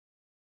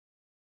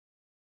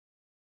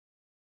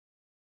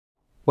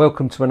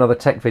Welcome to another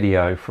tech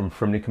video from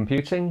New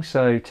Computing.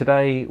 So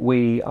today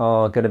we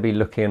are going to be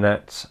looking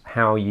at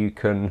how you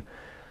can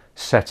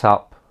set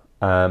up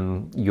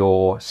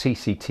your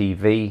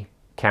CCTV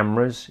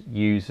cameras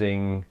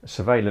using a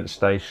surveillance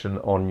station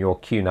on your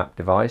QNAP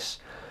device.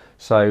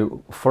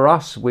 So for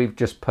us, we've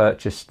just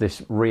purchased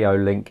this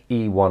Reolink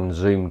E1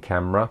 Zoom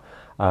camera.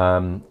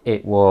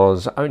 It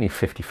was only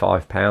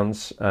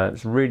 £55.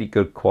 It's really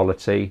good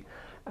quality,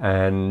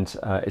 and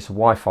it's a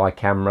Wi-Fi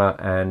camera,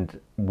 and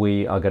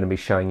we are going to be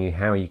showing you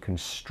how you can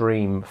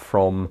stream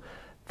from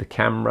the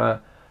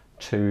camera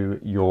to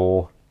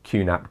your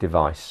QNAP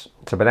device.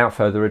 So without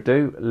further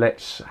ado,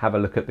 let's have a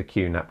look at the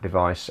QNAP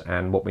device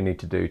and what we need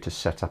to do to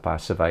set up our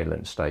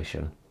surveillance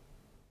station.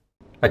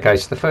 Okay,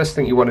 so the first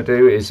thing you want to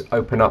do is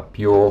open up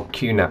your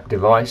QNAP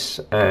device,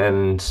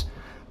 and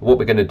what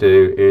we're going to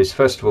do is,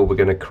 first of all, we're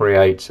going to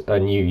create a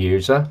new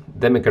user,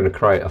 then we're going to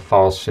create a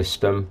file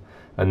system,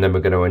 and then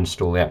we're going to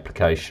install the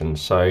application.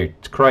 So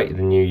to create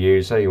the new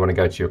user, you want to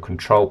go to your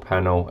control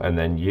panel and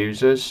then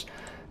users,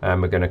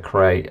 and we're going to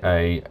create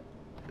a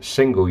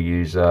single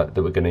user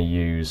that we're going to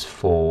use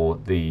for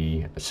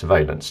the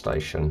surveillance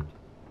station.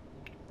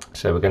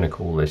 So we're going to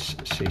call this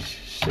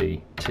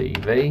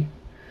CCTV,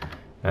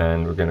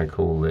 and we're going to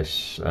call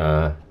this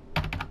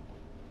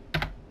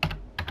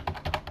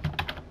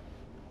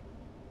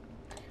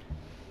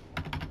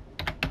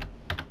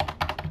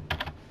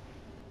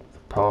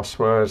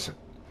password.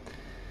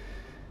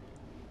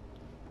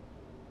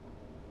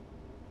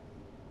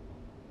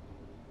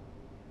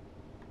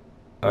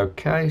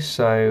 Okay,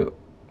 so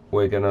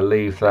we're going to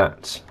leave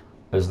that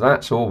as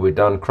that. So all we've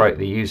done, create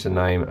the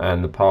username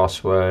and the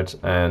password,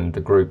 and the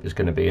group is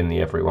going to be in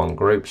the everyone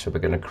group. So we're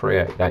going to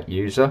create that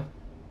user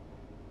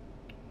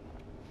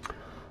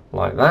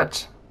like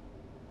that.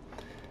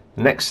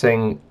 The next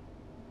thing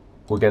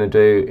we're going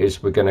to do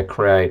is we're going to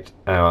create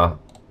our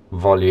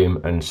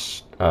volume and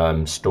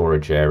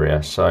storage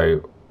area.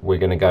 So we're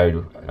going to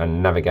go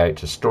and navigate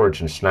to storage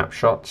and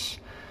snapshots,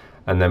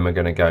 and then we're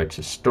going to go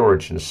to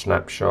storage and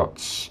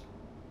snapshots,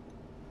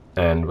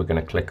 and we're going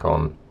to click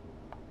on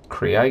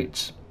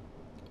create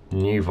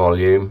new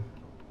volume,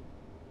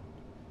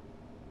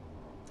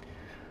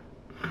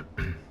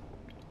 and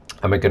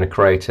we're going to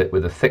create it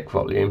with a thick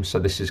volume. So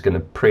this is going to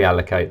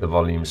pre-allocate the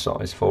volume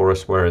size for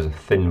us, whereas a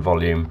thin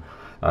volume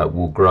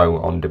will grow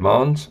on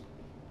demand.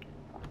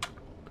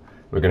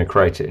 We're going to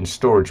create it in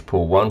storage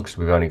pool 1 because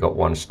we've only got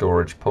one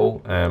storage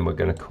pool, and we're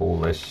going to call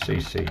this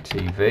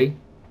CCTV,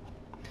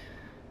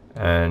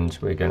 and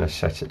we're going to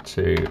set it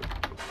to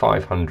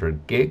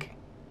 500 gig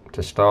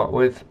to start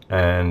with,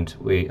 and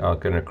we are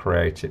going to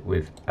create it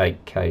with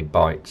 8K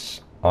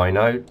bytes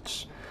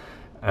inodes,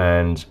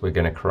 and we're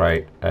going to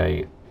create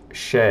a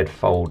shared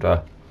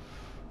folder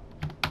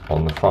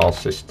on the file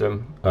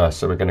system.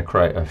 So we're going to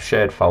create a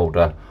shared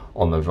folder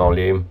on the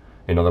volume,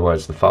 in other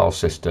words the file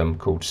system,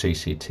 called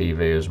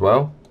CCTV as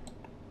well.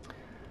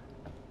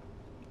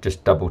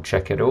 Just double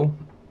check it all.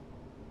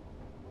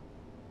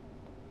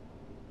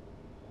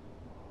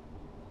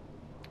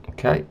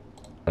 Okay,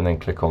 and then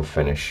click on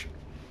finish.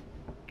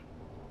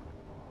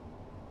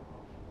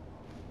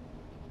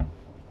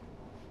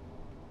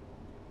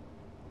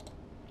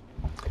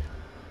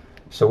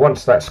 So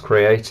once that's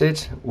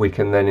created, we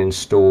can then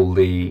install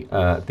the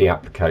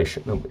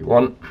application that we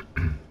want.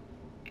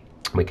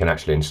 We can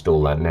actually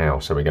install that now.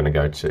 So we're going to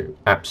go to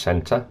App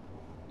Center,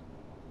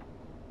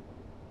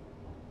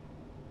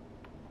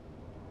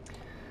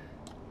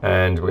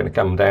 and we're going to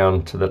come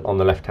down to on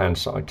the left-hand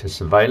side to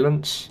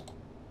Surveillance,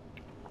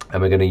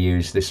 and we're going to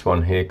use this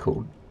one here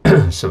called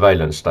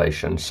Surveillance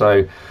Station.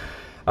 So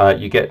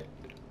you get,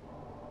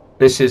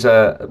 this is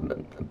a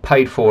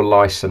paid-for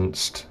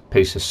licensed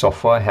piece of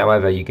software.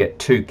 However, you get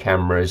 2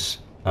 cameras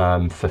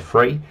for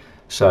free.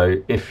 So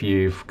if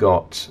you've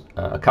got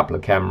a couple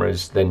of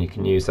cameras, then you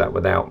can use that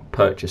without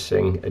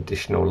purchasing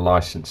additional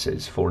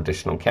licenses for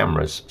additional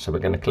cameras. So we're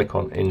going to click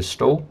on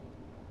Install,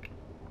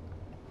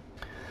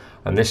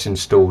 and this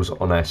installs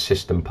on our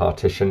system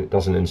partition. It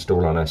doesn't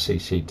install on our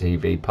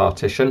CCTV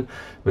partition.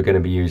 We're going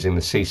to be using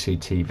the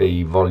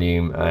CCTV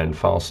volume and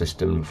file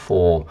system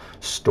for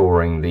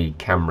storing the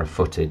camera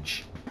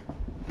footage.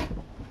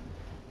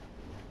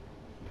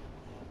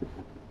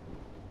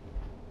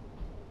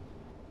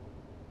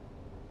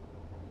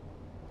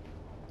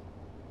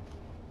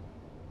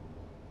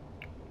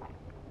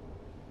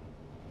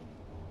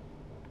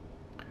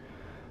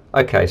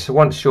 Okay, so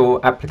once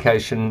your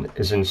application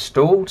is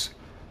installed,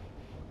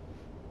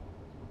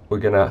 we're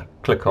going to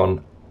click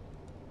on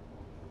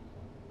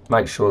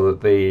make sure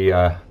that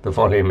the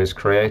volume is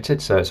created.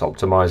 So it's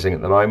optimizing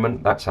at the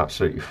moment. That's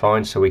absolutely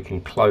fine. So we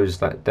can close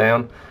that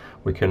down.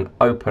 We can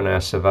open our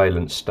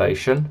surveillance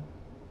station.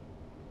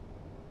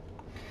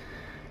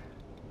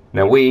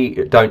 Now we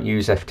don't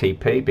use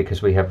FTP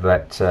because we have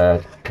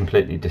that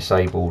completely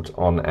disabled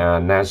on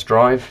our NAS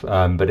drive,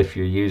 but if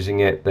you're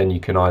using it, then you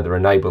can either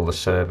enable the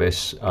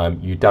service.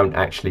 You don't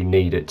actually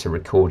need it to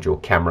record your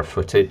camera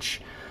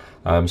footage,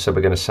 so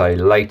we're going to say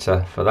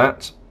later for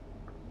that.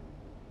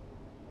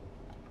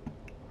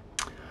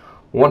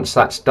 Once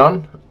that's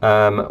done,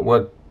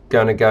 we're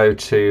going to go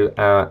to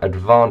our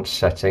advanced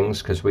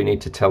settings because we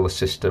need to tell the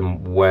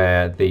system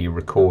where the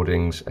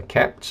recordings are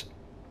kept.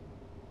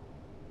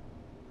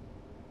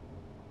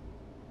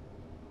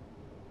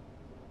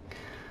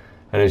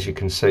 And as you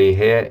can see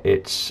here,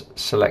 it's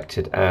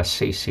selected our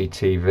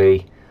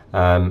CCTV.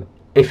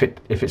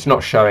 If it's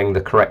not showing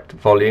the correct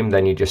volume,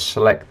 then you just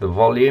select the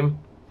volume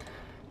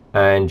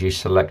and you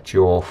select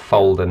your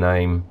folder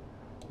name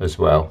as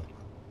well.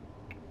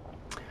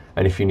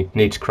 And if you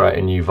need to create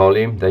a new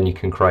volume, then you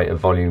can create a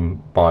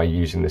volume by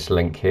using this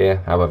link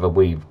here. However,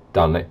 we've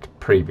done it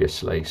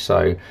previously.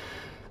 So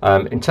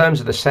in terms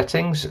of the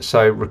settings,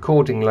 so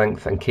recording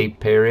length and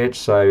keep period,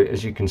 so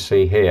as you can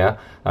see here,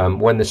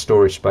 when the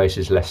storage space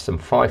is less than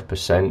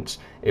 5%,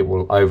 it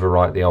will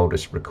overwrite the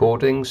oldest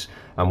recordings,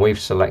 and we've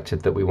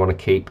selected that we want to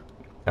keep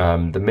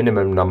the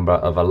minimum number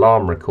of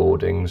alarm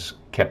recordings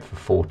kept for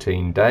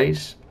 14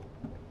 days.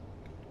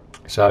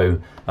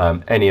 So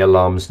any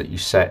alarms that you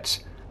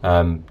set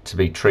to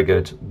be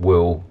triggered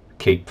will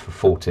keep for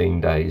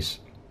 14 days.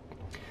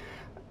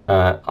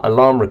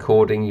 Alarm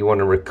recording, you want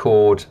to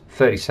record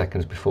 30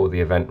 seconds before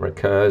the event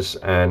occurs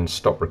and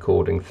stop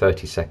recording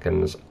 30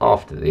 seconds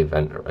after the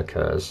event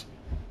occurs.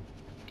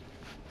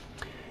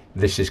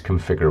 This is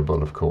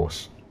configurable, of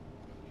course.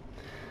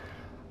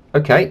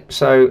 Okay,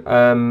 so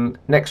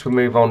next we'll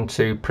move on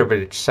to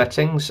privilege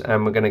settings,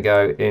 and we're going to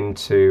go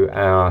into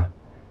our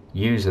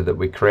user that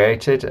we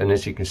created, and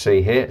as you can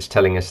see here, it's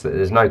telling us that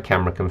there's no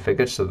camera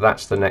configured, so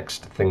that's the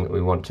next thing that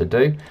we want to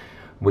do.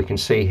 We can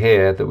see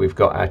here that we've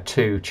got our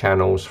 2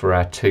 channels for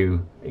our 2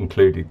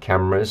 included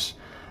cameras.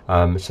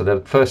 So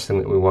the first thing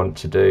that we want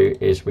to do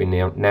is we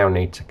now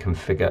need to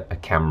configure a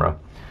camera.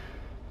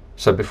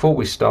 So before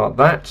we start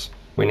that,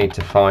 we need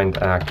to find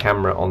our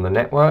camera on the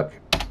network,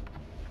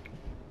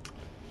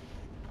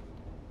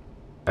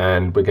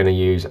 and we're going to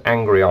use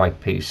Angry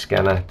IP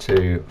Scanner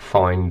to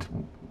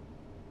find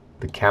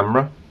the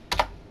camera.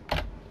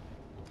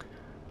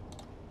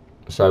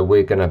 So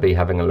we're going to be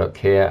having a look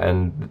here,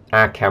 and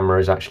our camera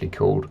is actually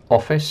called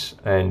Office,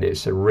 and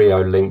it's a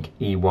Reolink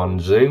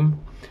E1 Zoom.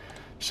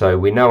 So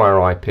we know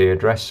our IP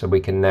address, so we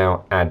can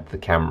now add the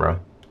camera.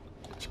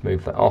 Let's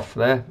move that off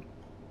there.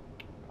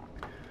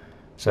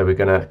 So we're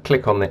going to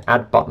click on the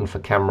add button for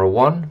camera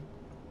 1,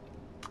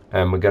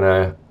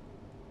 and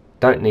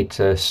don't need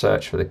to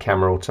search for the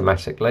camera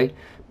automatically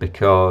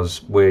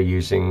because we're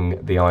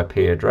using the IP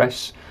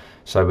address.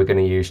 So we're going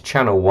to use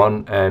channel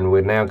 1, and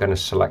we're now going to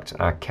select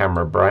our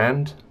camera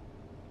brand.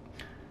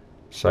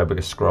 So we're going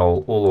to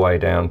scroll all the way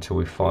down till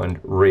we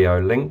find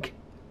Reolink,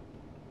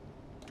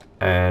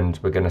 and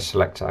we're going to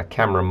select our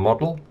camera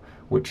model,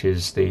 which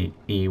is the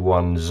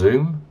E1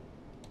 Zoom,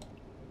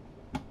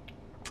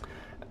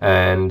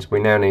 and we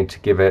now need to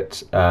give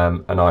it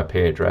an IP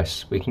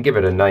address. We can give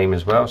it a name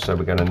as well, so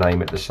we're going to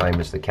name it the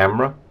same as the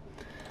camera,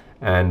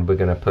 and we're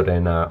going to put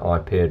in our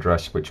IP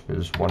address, which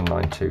was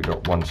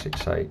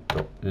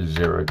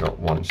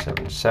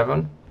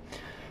 192.168.0.177.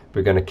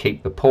 We're going to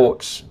keep the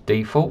ports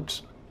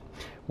default.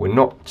 We're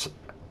not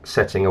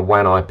setting a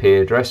WAN IP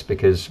address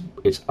because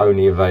it's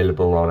only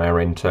available on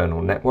our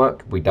internal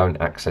network. We don't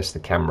access the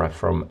camera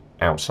from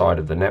outside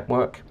of the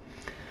network.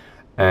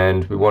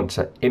 And we want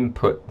to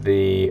input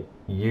the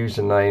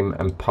username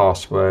and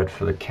password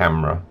for the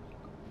camera.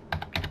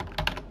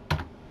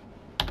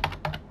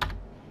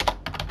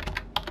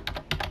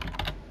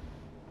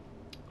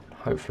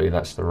 Hopefully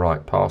that's the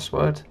right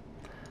password,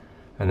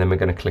 and then we're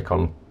going to click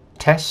on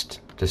test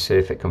to see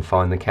if it can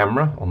find the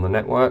camera on the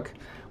network,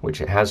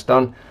 which it has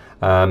done.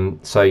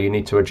 So you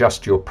need to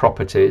adjust your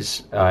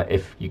properties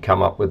if you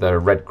come up with a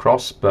red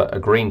cross, but a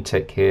green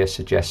tick here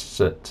suggests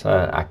that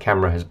our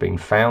camera has been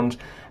found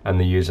and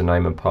the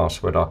username and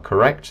password are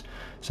correct.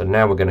 So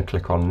now we're going to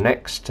click on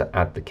next to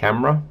add the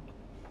camera,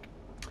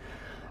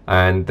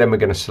 and then we're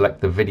going to select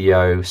the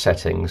video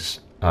settings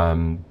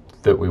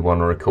that we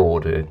want to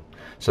record in.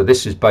 So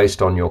this is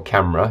based on your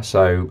camera,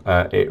 so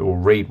it will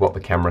read what the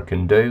camera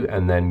can do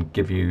and then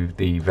give you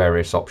the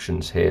various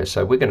options here.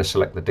 So we're going to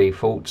select the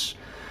defaults.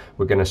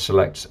 We're going to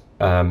select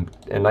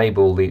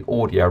enable the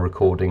audio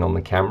recording on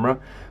the camera.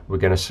 We're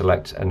going to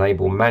select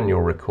enable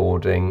manual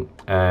recording,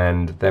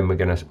 and then we're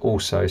going to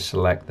also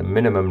select the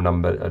minimum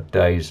number of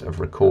days of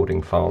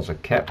recording files are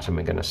kept, and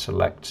we're going to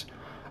select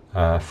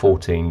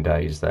 14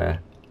 days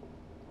there.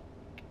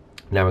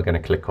 Now we're going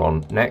to click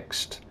on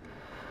next.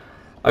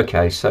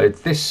 Okay, so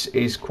this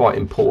is quite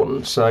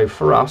important. So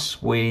for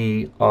us,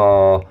 we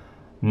are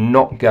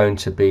not going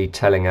to be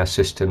telling our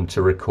system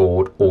to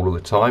record all of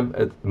the time.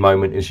 At the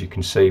moment, as you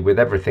can see, with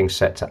everything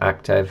set to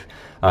active,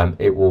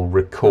 it will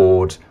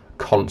record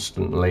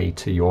constantly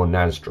to your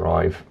NAS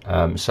drive.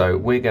 So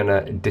we're going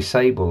to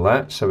disable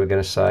that. So we're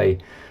going to say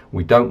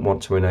we don't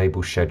want to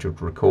enable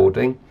scheduled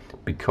recording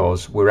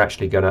because we're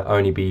actually going to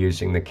only be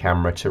using the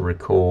camera to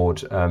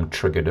record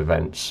triggered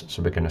events.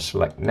 So we're going to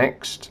select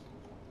next.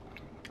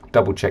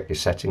 Double check your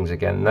settings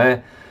again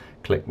there,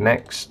 click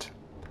next,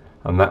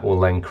 and that will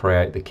then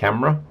create the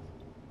camera,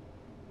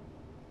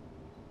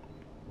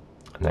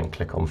 and then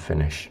click on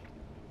finish.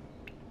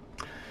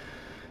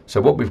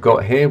 So what we've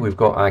got here, we've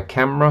got our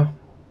camera,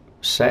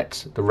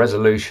 set, the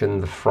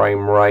resolution, the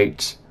frame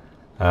rate,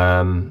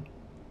 and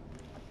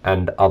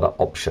other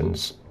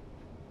options.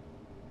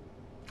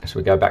 So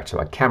we go back to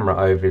our camera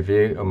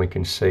overview and we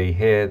can see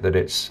here that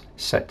it's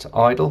set to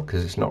idle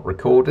because it's not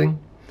recording.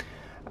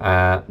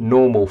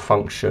 Normal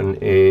function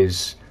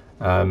is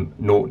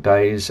 0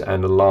 days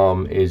and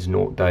alarm is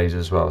 0 days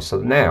as well. So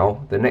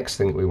now the next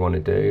thing we want to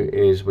do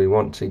is we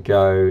want to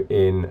go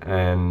in,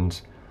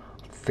 and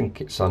I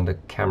think it's under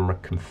camera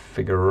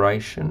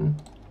configuration.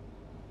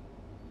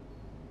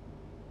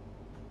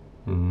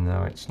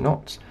 No, it's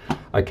not.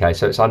 Okay,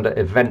 so it's under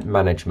event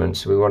management.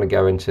 So we want to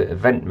go into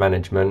event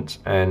management,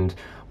 and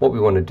what we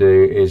want to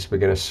do is we're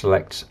going to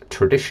select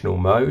traditional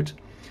mode,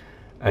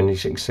 and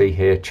as you can see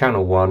here,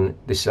 channel 1,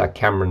 this is our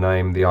camera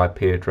name, the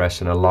IP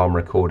address, and alarm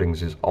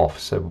recordings is off.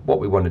 So what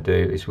we want to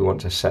do is we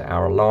want to set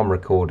our alarm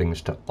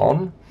recordings to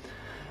on,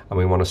 and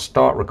we want to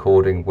start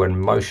recording when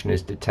motion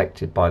is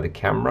detected by the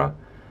camera,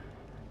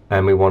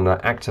 and we want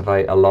to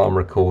activate alarm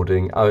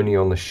recording only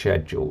on the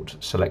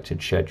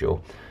selected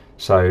schedule.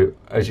 So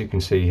as you can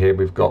see here,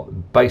 we've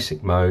got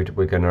basic mode.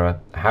 We're going to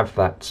have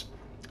that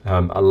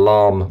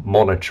alarm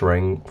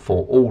monitoring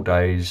for all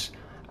days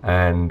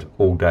and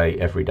all day,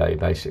 every day,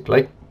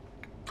 basically.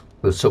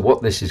 So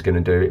what this is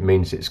going to do, it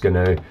means it's going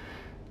to,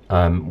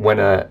 when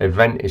an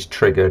event is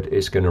triggered,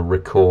 it's going to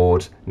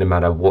record no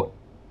matter what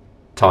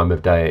time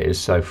of day it is.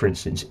 So for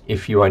instance,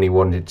 if you only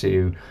wanted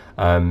to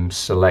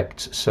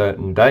select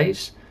certain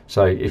days,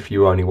 so if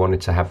you only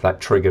wanted to have that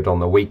triggered on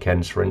the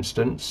weekends, for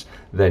instance,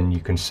 then you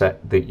can set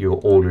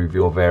all of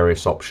your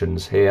various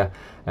options here,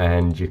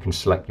 and you can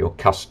select your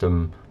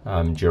custom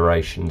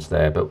durations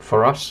there. But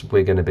for us,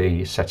 we're going to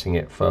be setting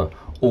it for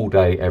all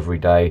day, every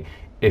day.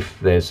 If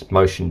there's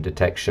motion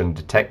detection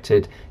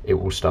detected, it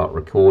will start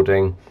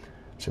recording.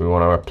 So we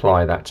want to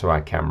apply that to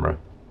our camera.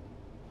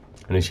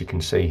 And as you can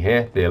see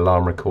here, the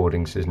alarm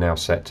recordings is now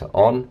set to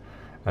on,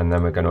 and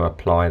then we're going to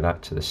apply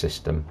that to the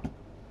system.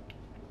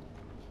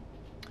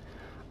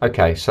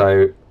 Okay,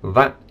 so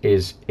that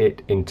is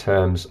it in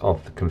terms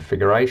of the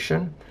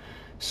configuration.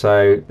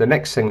 So the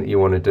next thing that you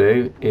want to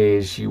do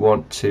is you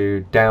want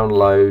to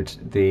download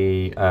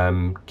the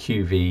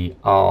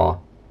QVR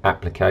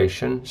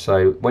application.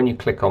 So when you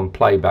click on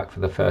playback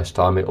for the first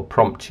time, it will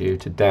prompt you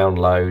to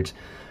download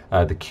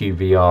the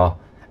QVR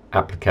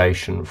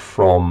application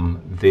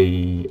from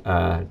the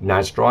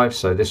NAS drive.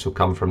 So this will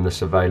come from the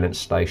surveillance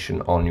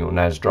station on your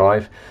NAS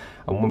drive,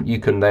 and you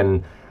can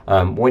then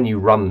when you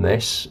run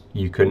this,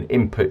 you can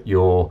input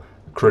your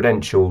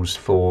credentials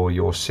for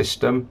your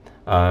system,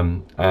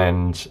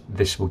 and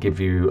this will give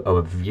you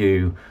a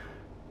view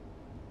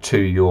to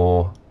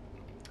your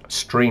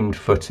streamed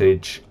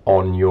footage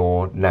on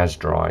your NAS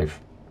drive.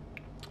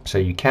 So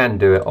you can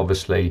do it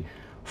obviously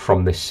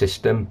from this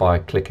system by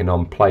clicking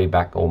on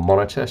playback or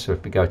monitor. So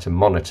if we go to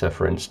monitor,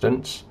 for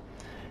instance,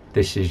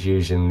 this is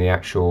using the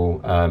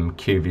actual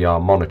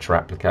QVR monitor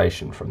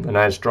application from the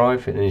NAS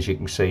drive, and as you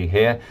can see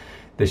here,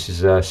 this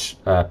is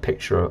a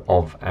picture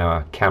of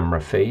our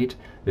camera feed.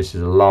 This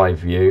is a live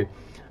view.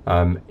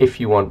 If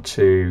you want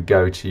to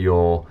go to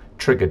your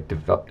triggered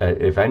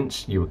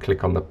events, you would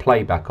click on the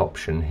playback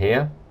option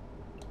here.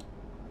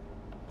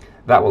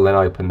 That will then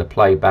open the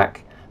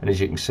playback, and as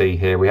you can see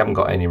here, we haven't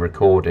got any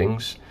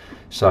recordings.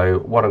 So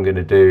what I'm going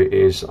to do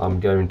is I'm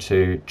going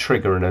to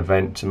trigger an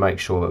event to make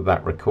sure that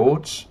that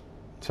records.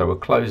 So we'll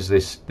close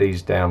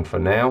these down for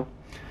now,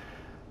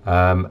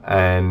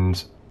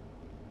 and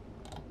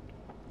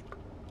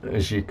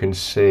as you can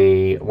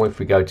see, if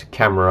we go to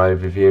camera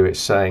overview, it's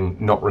saying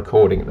not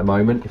recording at the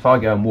moment. If I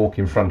go and walk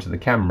in front of the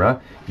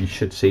camera, you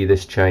should see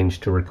this change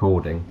to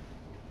recording.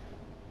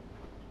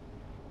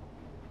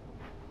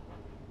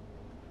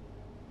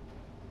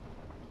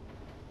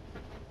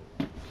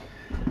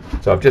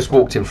 So I've just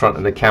walked in front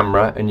of the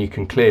camera, and you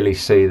can clearly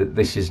see that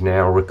this is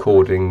now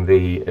recording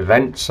the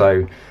event.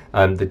 So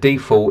the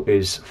default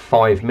is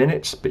 5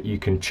 minutes, but you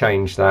can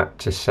change that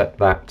to set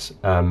that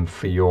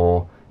for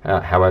your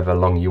however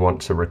long you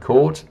want to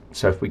record.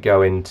 So if we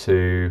go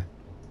into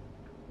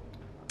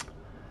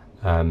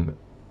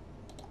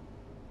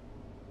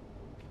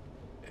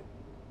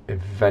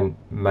event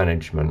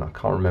management, I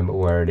can't remember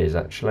where it is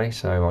actually,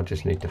 so I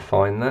just need to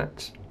find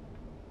that.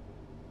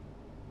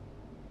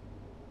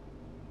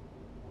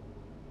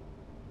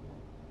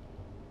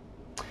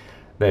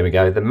 There we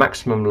go. The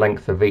maximum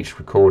length of each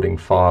recording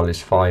file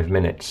is 5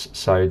 minutes.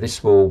 So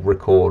this will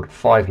record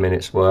 5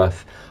 minutes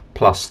worth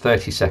plus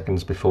 30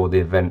 seconds before the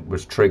event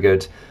was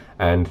triggered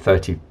and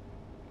 30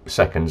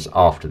 seconds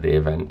after the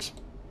event.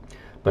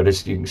 But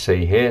as you can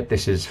see here,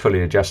 this is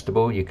fully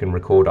adjustable. You can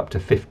record up to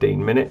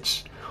 15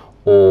 minutes,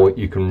 or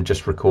you can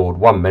just record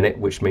 1 minute,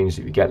 which means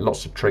that you get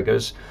lots of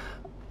triggers.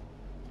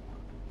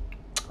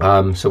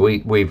 So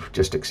we've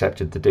just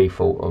accepted the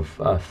default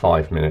of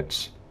 5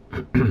 minutes.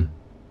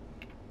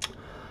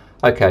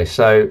 Okay,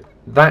 so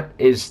that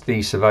is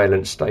the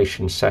surveillance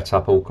station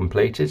setup all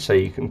completed. So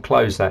you can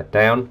close that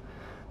down,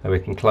 and we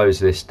can close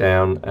this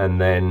down,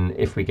 and then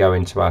if we go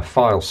into our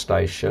file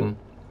station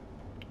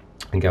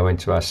and go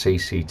into our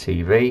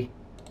CCTV,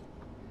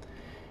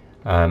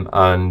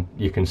 and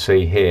you can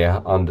see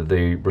here under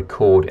the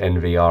record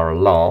NVR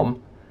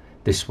alarm,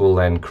 this will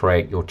then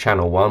create your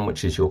channel 1,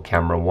 which is your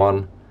camera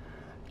 1,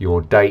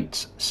 your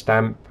date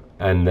stamp,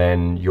 and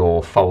then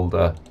your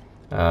folder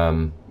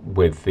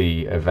with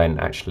the event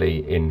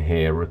actually in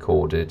here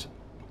recorded.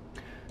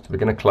 So we're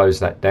going to close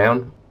that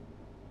down.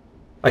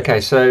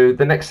 Okay, so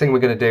the next thing we're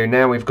going to do,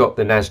 now we've got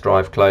the NAS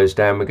drive closed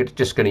down, we're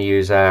just going to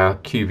use our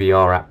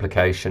QVR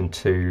application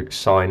to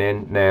sign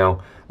in.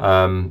 Now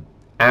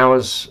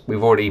ours,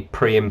 we've already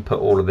pre-input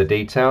all of the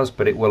details,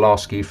 but it will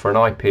ask you for an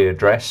IP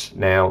address.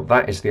 Now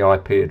that is the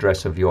IP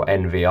address of your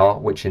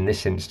NVR, which in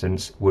this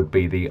instance would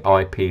be the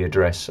IP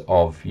address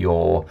of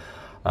your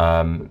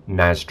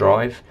NAS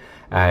drive,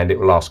 and it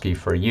will ask you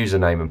for a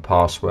username and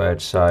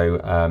password.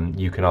 So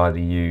you can either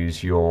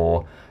use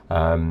your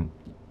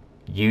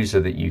user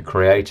that you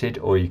created,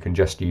 or you can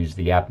just use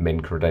the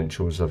admin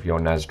credentials of your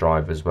NAS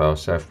drive as well.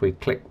 So if we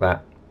click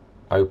that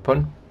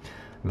open,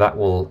 that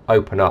will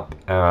open up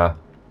our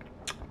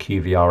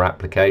QVR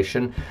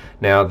application.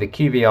 Now the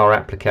QVR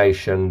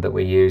application that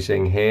we're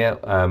using here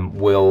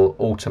will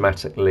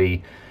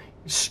automatically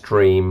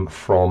stream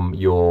from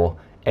your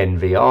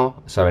NVR,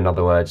 so in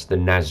other words the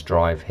NAS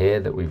drive here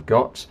that we've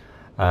got,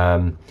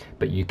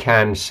 but you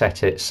can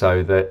set it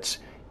so that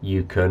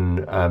you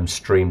can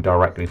stream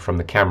directly from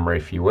the camera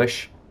if you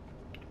wish.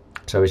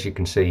 So as you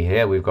can see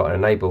here, we've got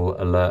enable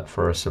alert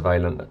for a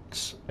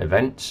surveillance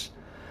events.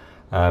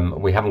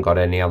 We haven't got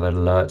any other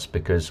alerts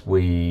because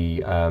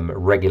we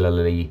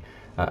regularly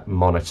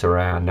monitor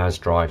our NAS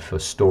drive for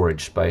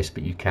storage space,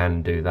 but you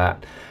can do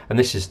that. And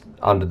this is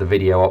under the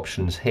video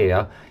options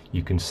here.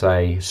 You can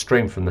say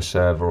stream from the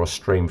server or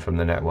stream from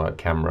the network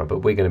camera, but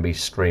we're going to be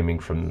streaming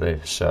from the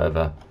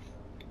server.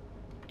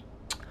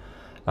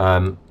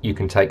 You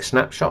can take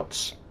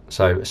snapshots.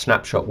 So a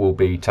snapshot will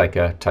be take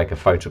a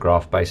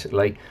photograph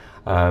basically,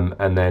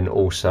 and then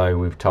also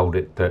we've told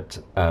it that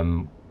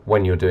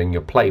when you're doing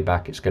your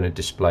playback, it's going to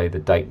display the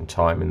date and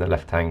time in the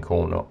left hand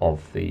corner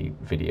of the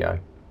video.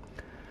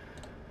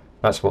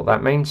 That's what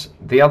that means.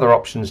 The other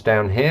options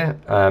down here,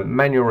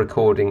 manual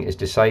recording is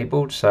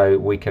disabled, so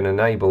we can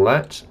enable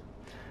that,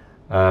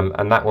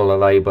 and that will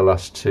enable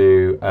us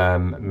to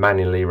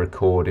manually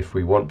record if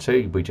we want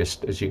to. We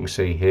just, as you can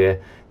see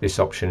here, this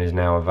option is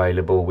now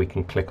available. We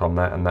can click on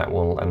that and that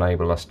will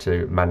enable us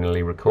to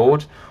manually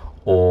record,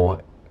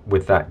 or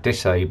with that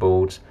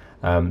disabled,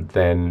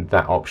 then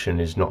that option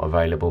is not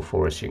available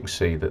for us. You can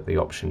see that the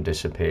option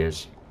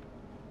disappears.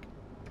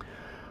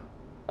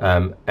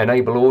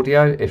 Enable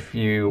audio, if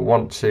you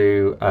want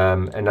to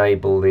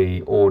enable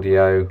the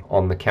audio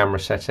on the camera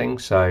setting.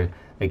 So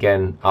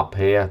again, up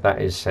here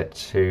that is set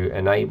to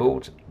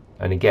enabled,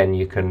 and again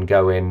you can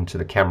go into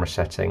the camera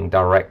setting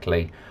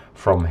directly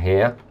from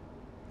here.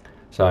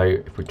 So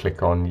if we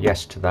click on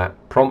yes to that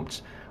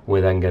prompt,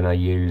 we're then going to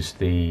use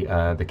the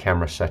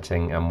camera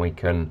setting, and we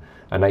can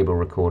enable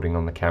recording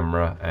on the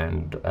camera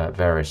and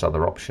various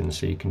other options.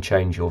 So you can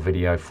change your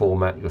video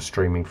format, your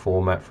streaming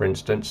format, for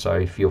instance. So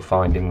if you're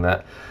finding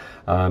that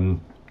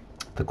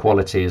the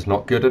quality is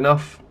not good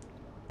enough,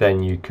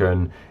 then you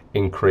can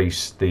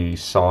increase the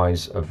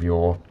size of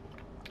your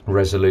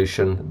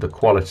resolution, the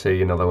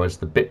quality, in other words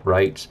the bit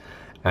rate,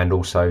 and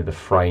also the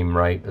frame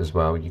rate as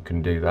well. You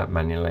can do that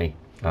manually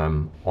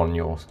on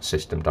your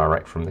system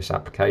direct from this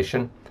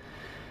application.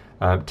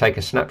 Take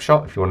a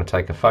snapshot if you want to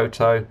take a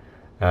photo.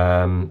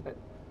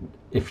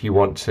 If you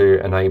want to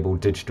enable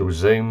digital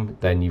zoom,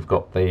 then you've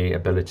got the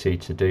ability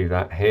to do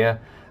that here.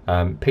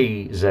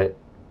 PTZ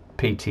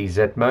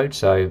mode,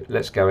 so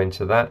let's go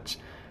into that.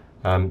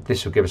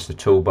 This will give us the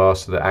toolbar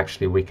so that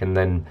actually we can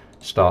then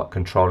start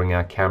controlling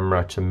our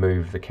camera to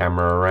move the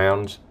camera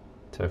around.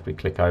 So if we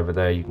click over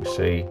there, you can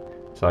see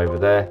it's over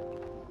there,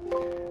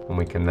 and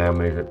we can now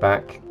move it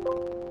back.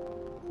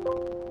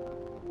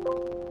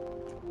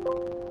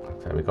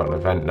 So we've got an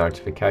event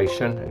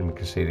notification, and we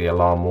can see the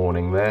alarm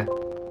warning there.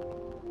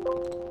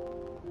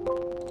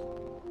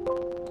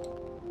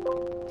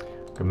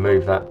 We can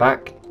move that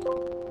back,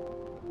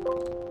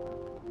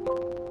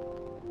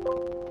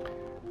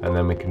 and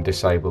then we can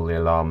disable the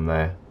alarm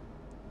there.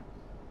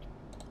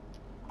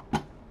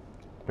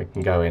 We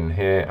can go in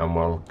here and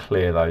we'll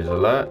clear those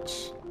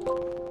alerts.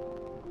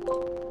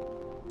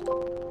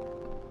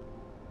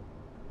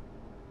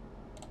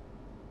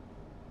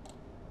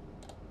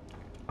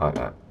 Like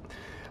that.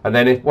 And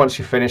then once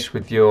you're finished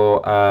with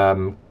your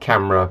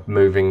camera,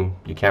 moving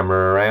your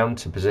camera around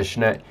to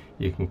position it,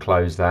 you can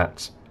close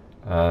that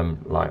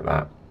like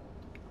that.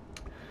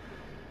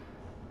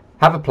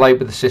 Have a play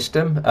with the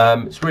system.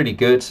 It's really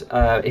good.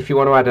 If you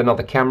want to add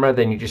another camera,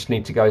 then you just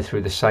need to go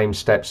through the same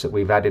steps that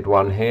we've added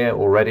one here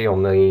already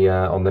on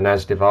the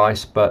NAS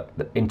device. But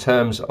in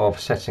terms of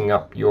setting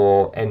up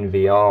your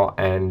NVR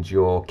and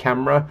your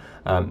camera,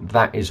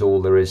 that is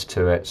all there is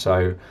to it.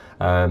 So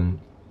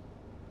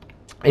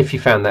if you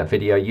found that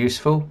video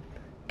useful,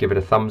 give it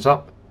a thumbs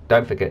up.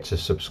 Don't forget to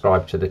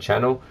subscribe to the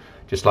channel.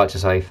 Just like to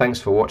say thanks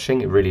for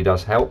watching. It really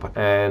does help,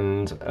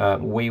 and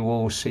we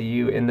will see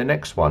you in the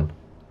next one.